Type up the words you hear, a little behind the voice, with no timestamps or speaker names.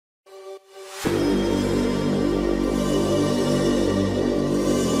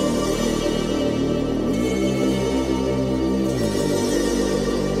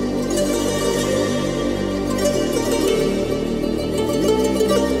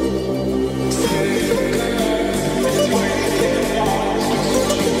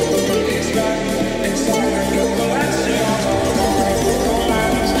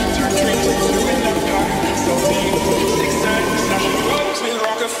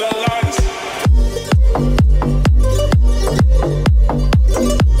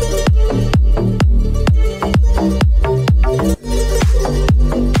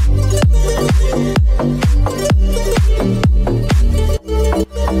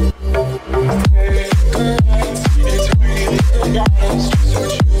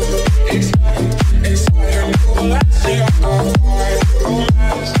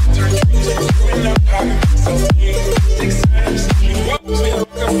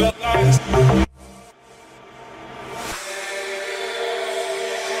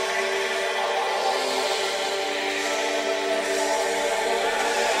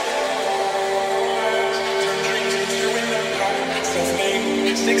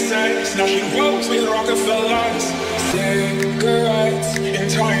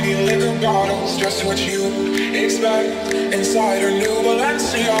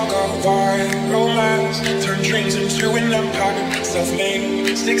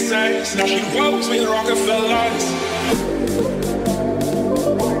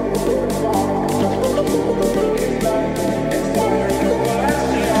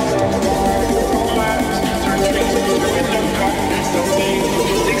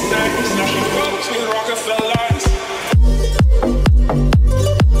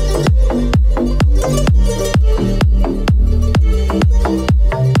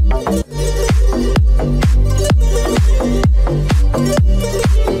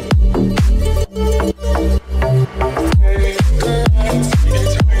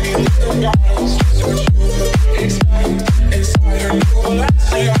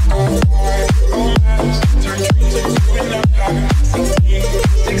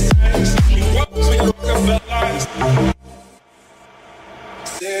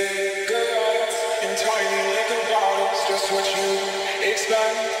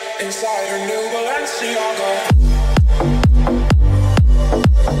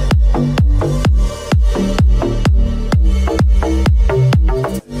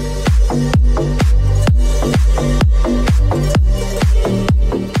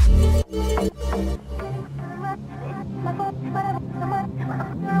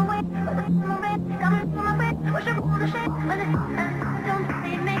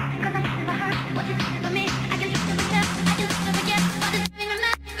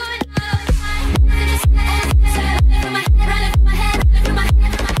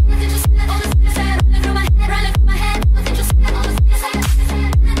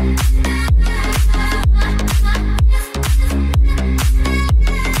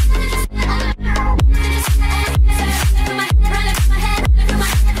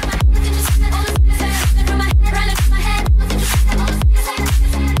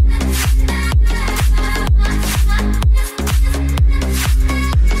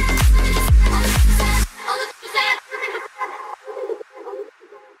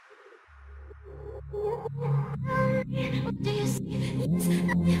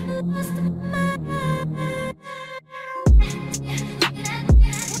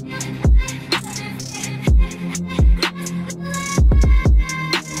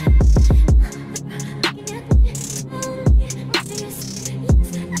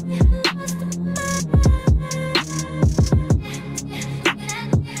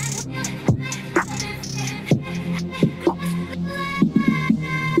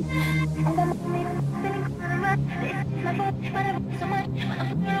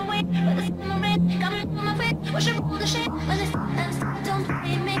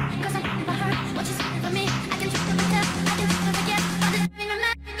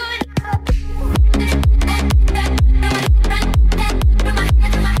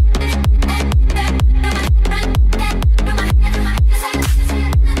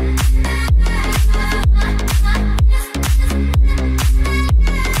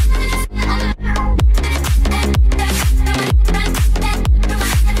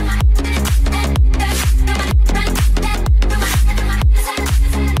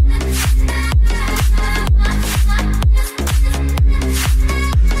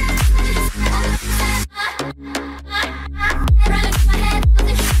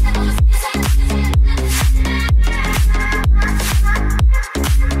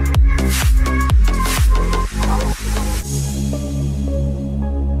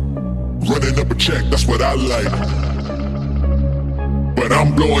Running up a check, that's what I like. But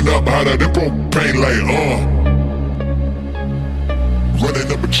I'm blowing up hotter than propane like,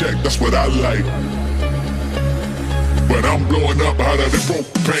 Running up a check, that's what I like. But I'm blowing up hotter than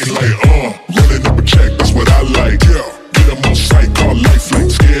propane like, Running up a check, that's what I like, yeah. Get them on sight, call lifeline.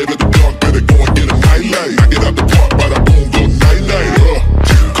 Scared of the dark, better go and get a nightlight. I get out the park, bada boom, go night-night,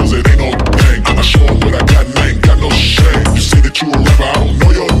 Cause it ain't no thing. I show them what I got and I ain't got no shame. You say that you a rapper, I don't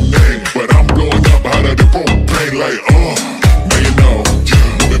know your name. But I'm blowing up hotter than propane like, Now you know,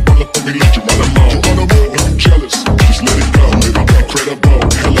 women pull up on me like you run them on. If you jealous, just let it go. I'm incredible,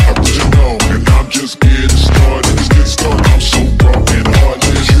 hella original. And I'm just getting started, I'm so raw and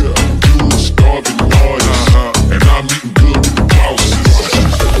heartless, you a starving artist. And I'm eating good with the bosses.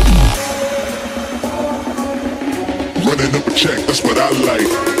 Running up a check, that's what I like.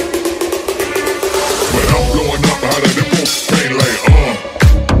 But I'm blowing up hotter than propane like,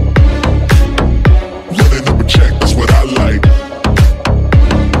 Running up a check, that's what I like.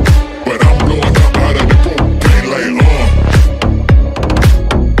 But I'm blowing up hotter than propane like,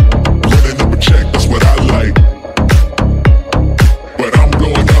 Running up a check, that's what I like. But I'm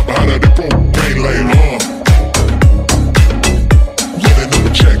blowing up hotter than propane like, Running up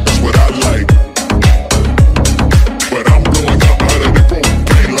a check, that's what I like. But I'm blowing up hotter than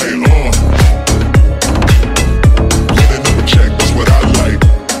propane like, Running up a check, that's what I like.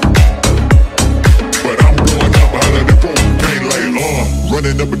 But I'm blowing up hotter than propane like,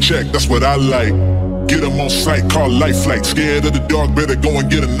 Running up a check, that's what I like. Get them on sight, call life flight. Scared of the dark, better go and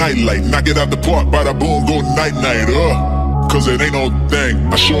get a nightlight. Knock it out the park, bada boom, go night-night, Cause it ain't no thing.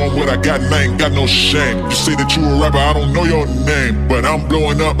 I show them what I got and I ain't got no shame. You say that you a rapper, I don't know your name. But I'm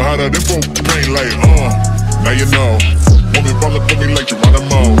blowing up hotter than propane like, Now you know. Woman roll up on me like you run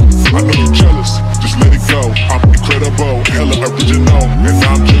them on. I know you jealous, just let it go. I'm incredible, hella original. And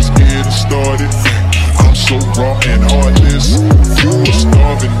I'm just getting started. I'm so raw and heartless. You a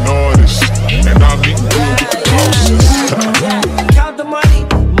starving artist. And I'm eating good with the bosses. Count the money,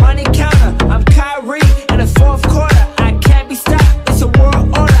 money counter. I'm Kyrie in the fourth quarter. I can't be stopped, it's a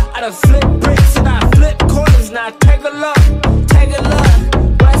world order. I done flip bricks and I flip quarters. Now take a look,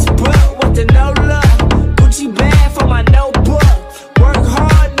 Westbrook with the no love. Gucci bag for my notebook. Work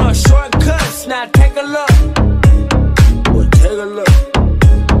hard, no shortcuts. Now take a look. Well, take a look.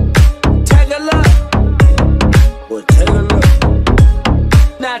 Take a look. Well, take a look.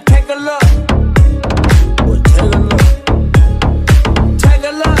 Now take a look. Well, take a look. Take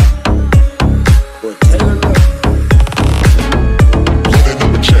a look. Well, take a look. Running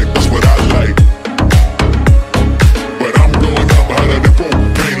up a check, that's what I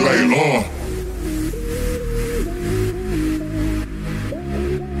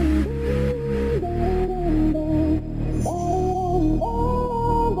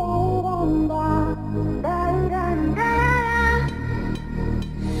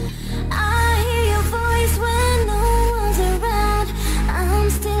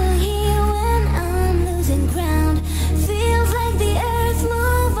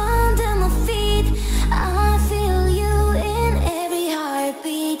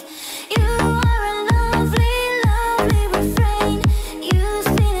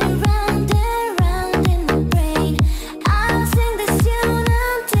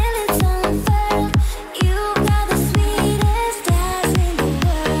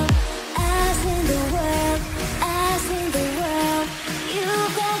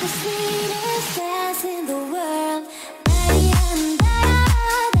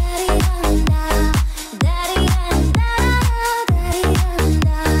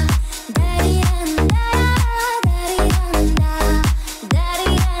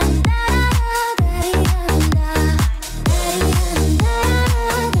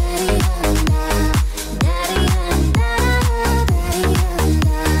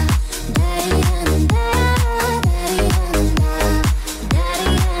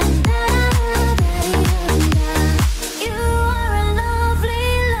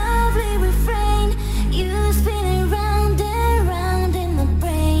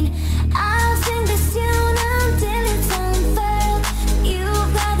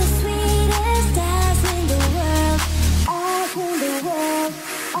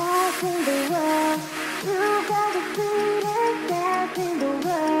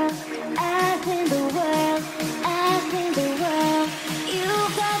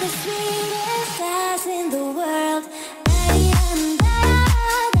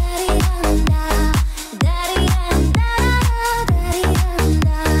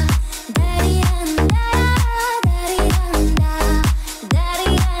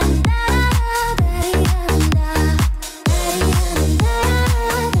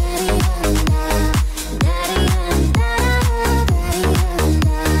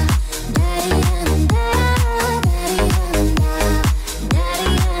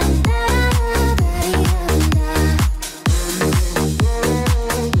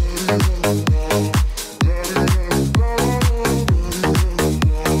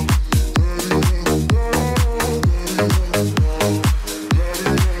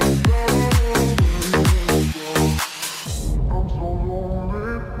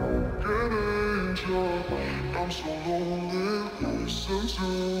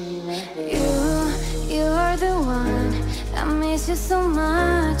You are the one. I miss you so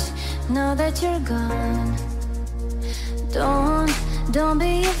much. Now that you're gone, don't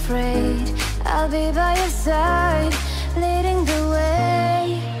be afraid. I'll be by your side, leading the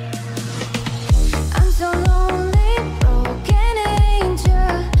way. I'm so lonely, broken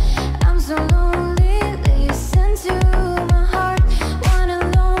angel. I'm so lonely, listen to my heart. One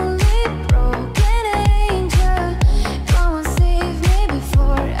and lonely, broken angel. Come and save me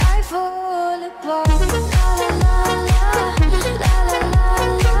before I fall apart.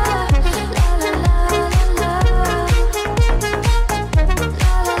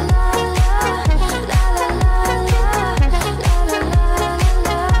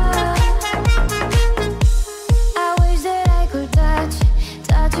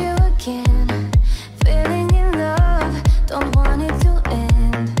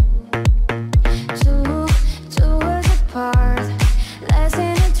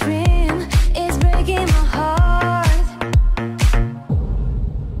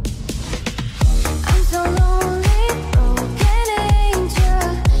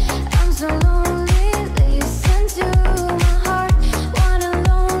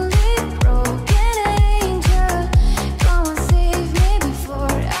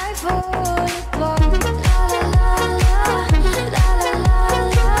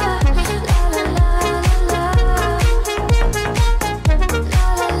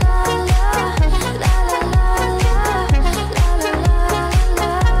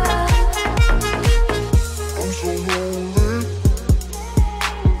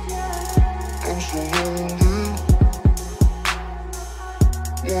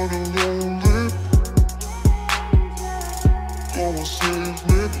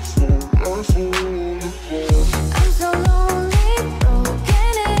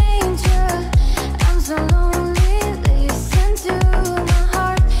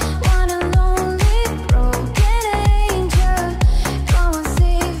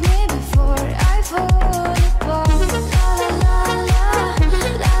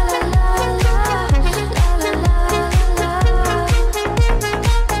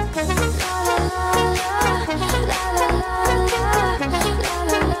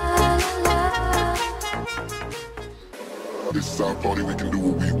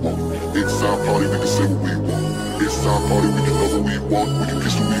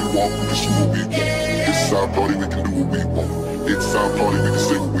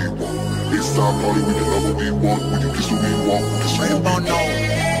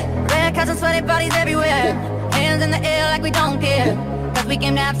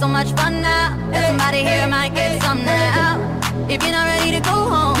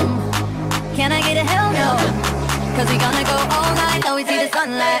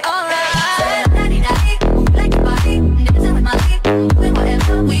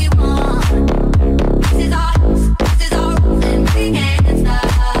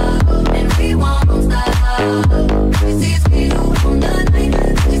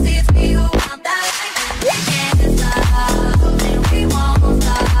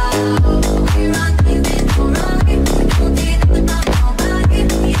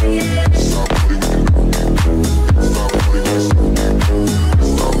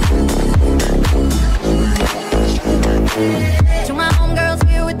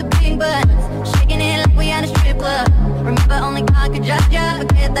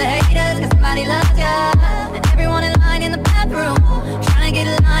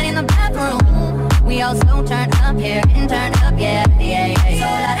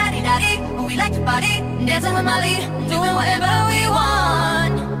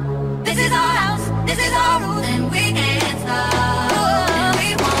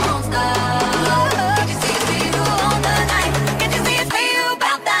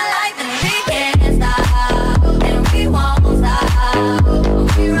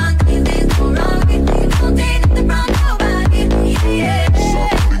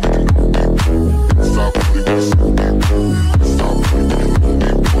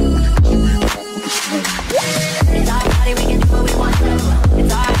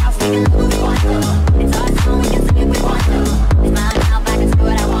 It's our house, we can do what we want. It's our song, we can sing it with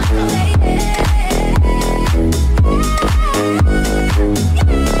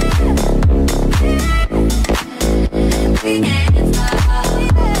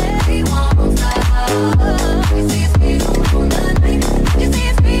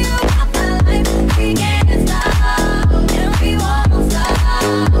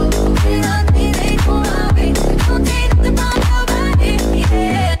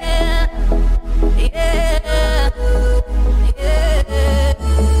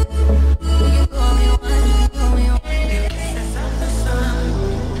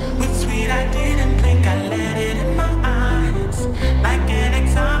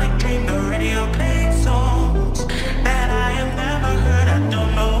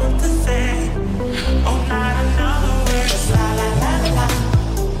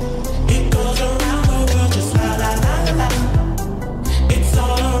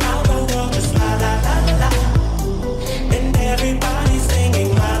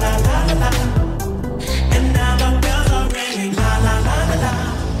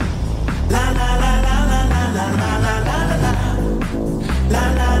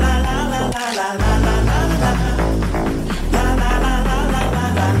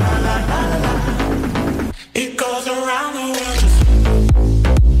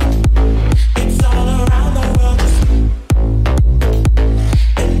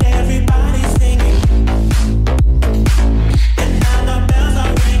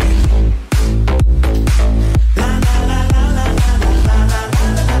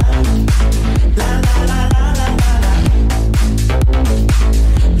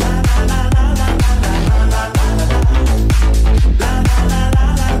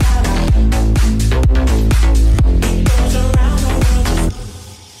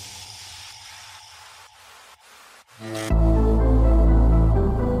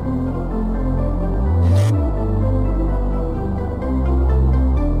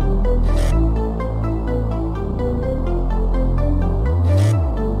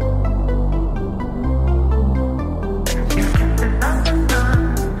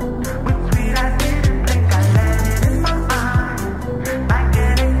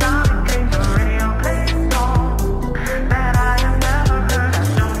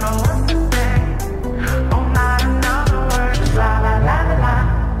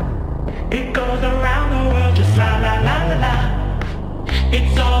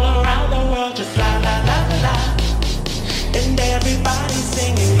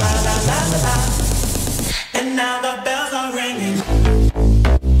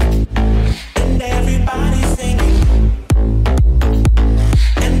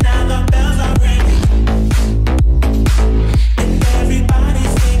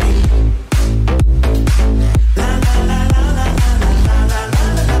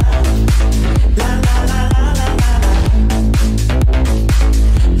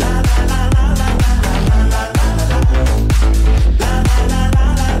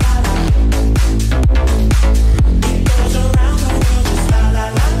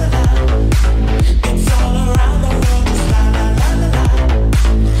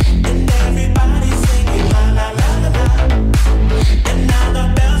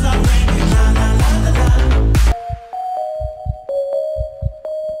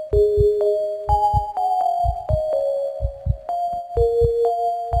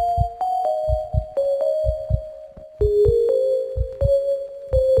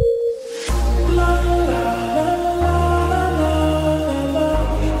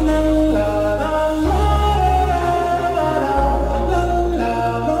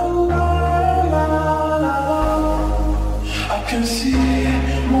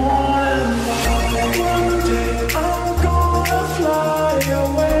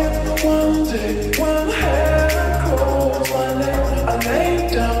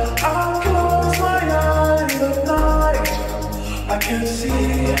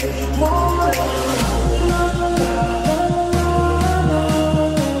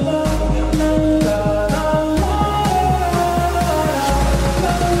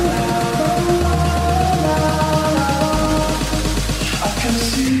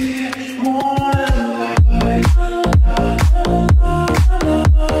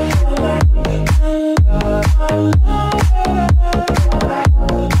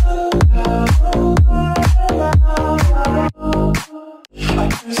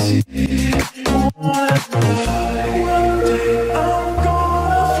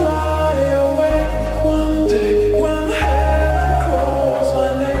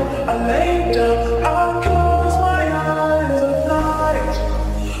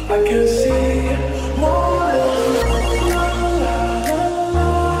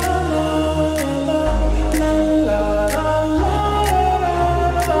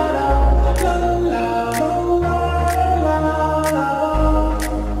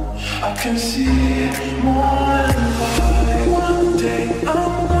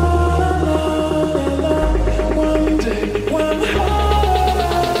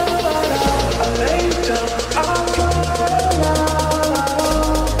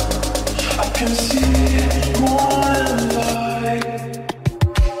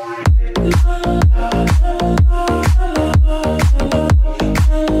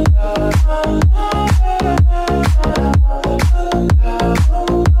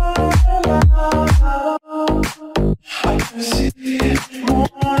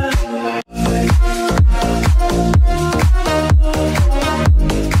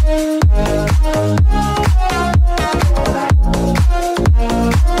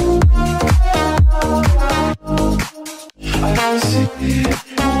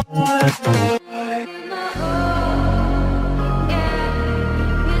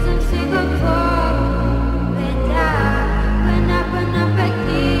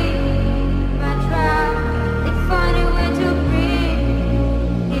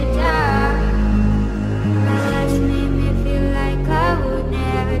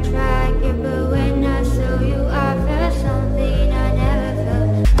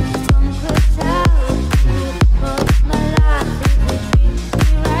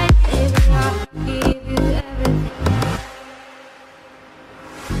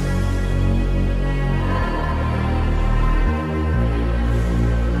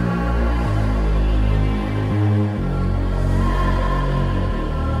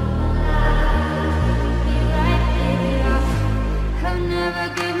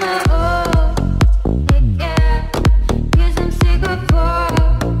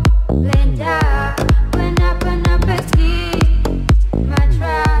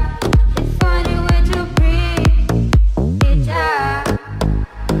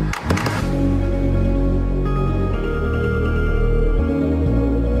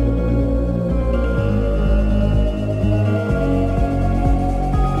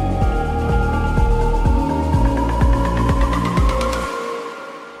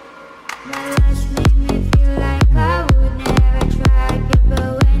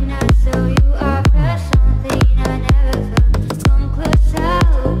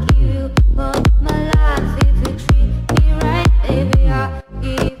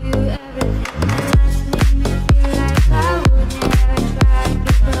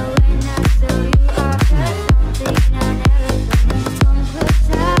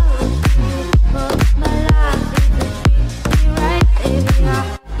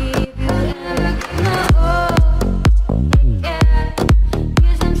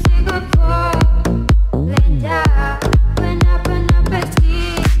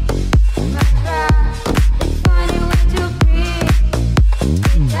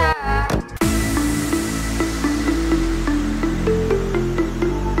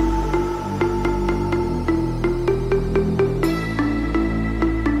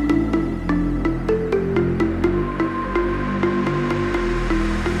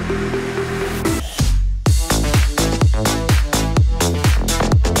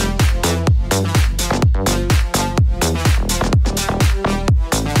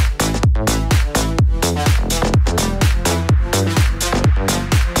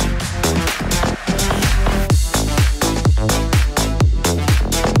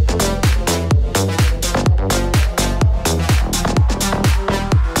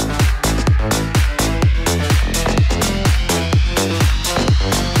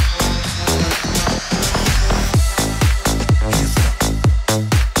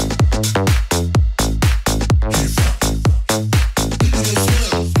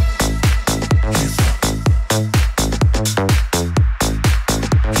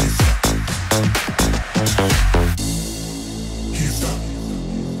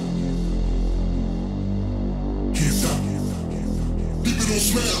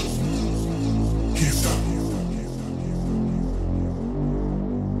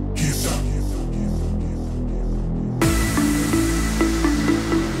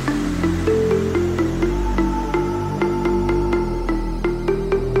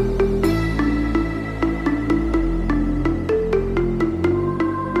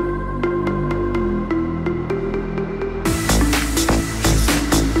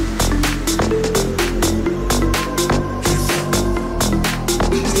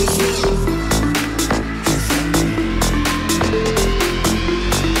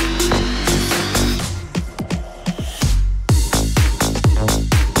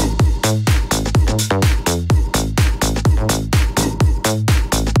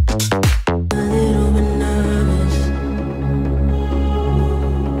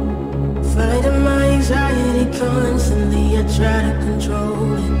constantly, I try to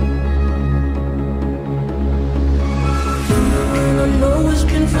control it. And I know it's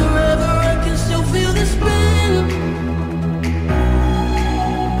been forever, I can still feel the spin.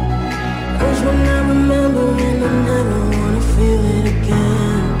 Cause when I remember and I never wanna feel it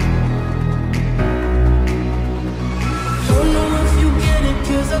again. Don't know if you get it,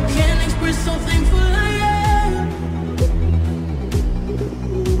 cause I can't express how thankful I am.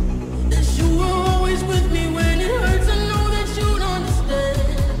 That you were always with me when it hurts, I know that you'd understand.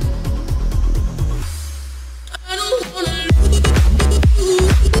 I don't wanna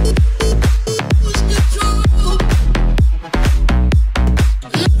lose control. Nothing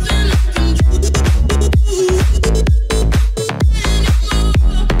I can do anymore.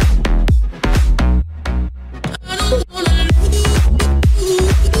 I don't wanna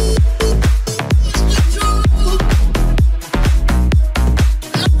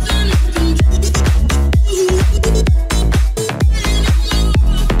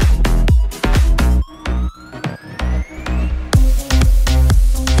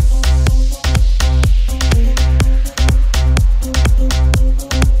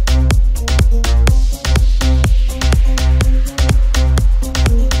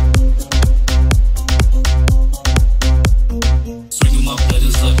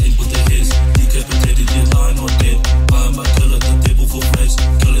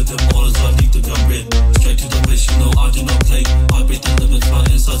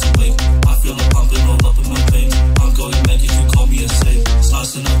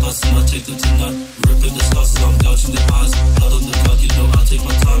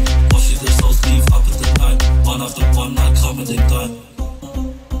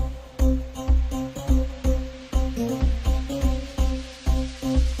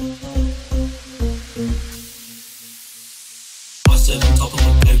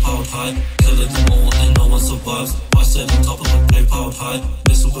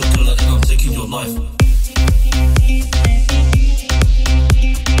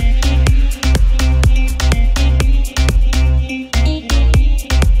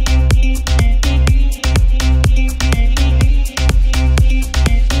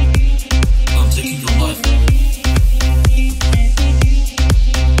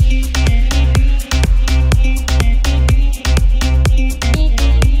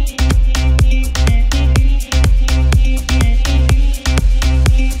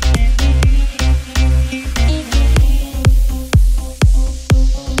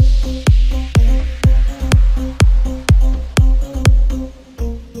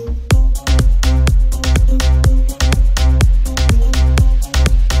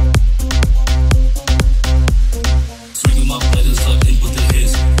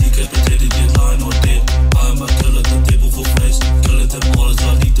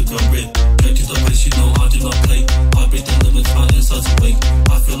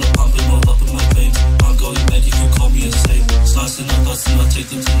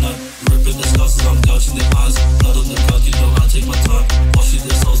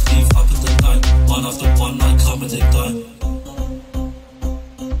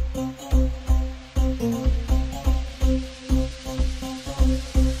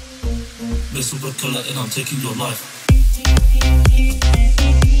taking your life.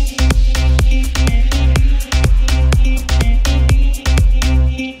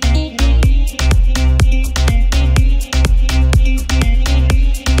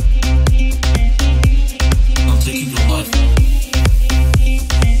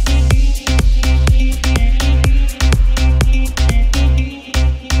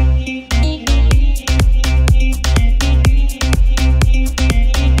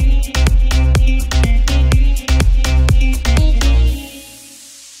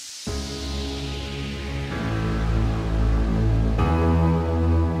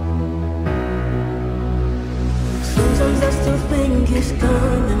 Sometimes I still think it's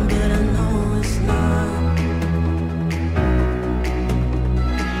coming.